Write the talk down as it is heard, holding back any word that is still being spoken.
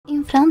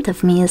front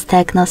of me is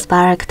TECNO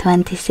Spark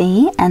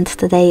 20C, and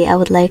today I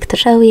would like to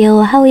show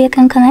you how you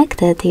can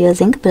connect it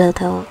using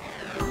Bluetooth.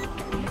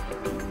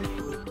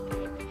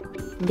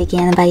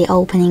 Begin by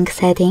opening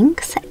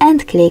Settings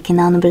and clicking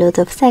on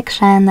Bluetooth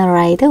section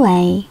right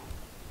away.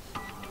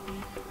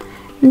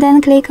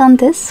 Then click on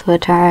this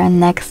switcher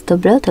next to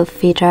Bluetooth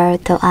feature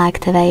to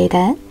activate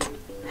it,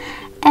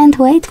 and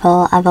wait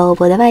for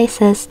available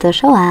devices to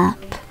show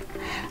up.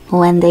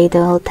 When they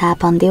do,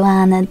 tap on the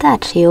one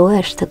that you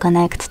wish to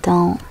connect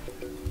to.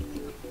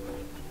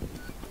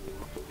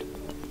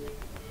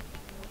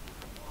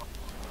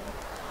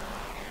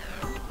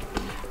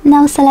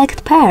 Now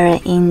select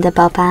Pair in the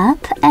pop-up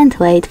and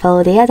wait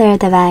for the other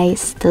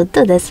device to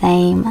do the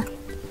same.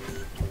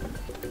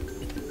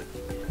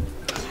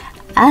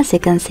 As you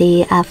can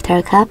see, after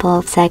a couple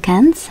of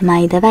seconds,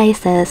 my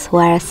devices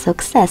were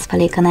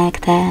successfully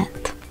connected.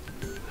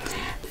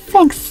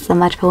 Thanks so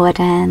much for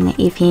watching.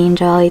 If you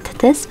enjoyed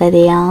this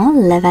video,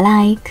 leave a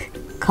like,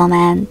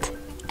 comment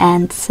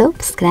and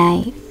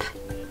subscribe.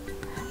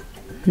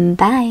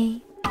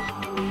 Bye!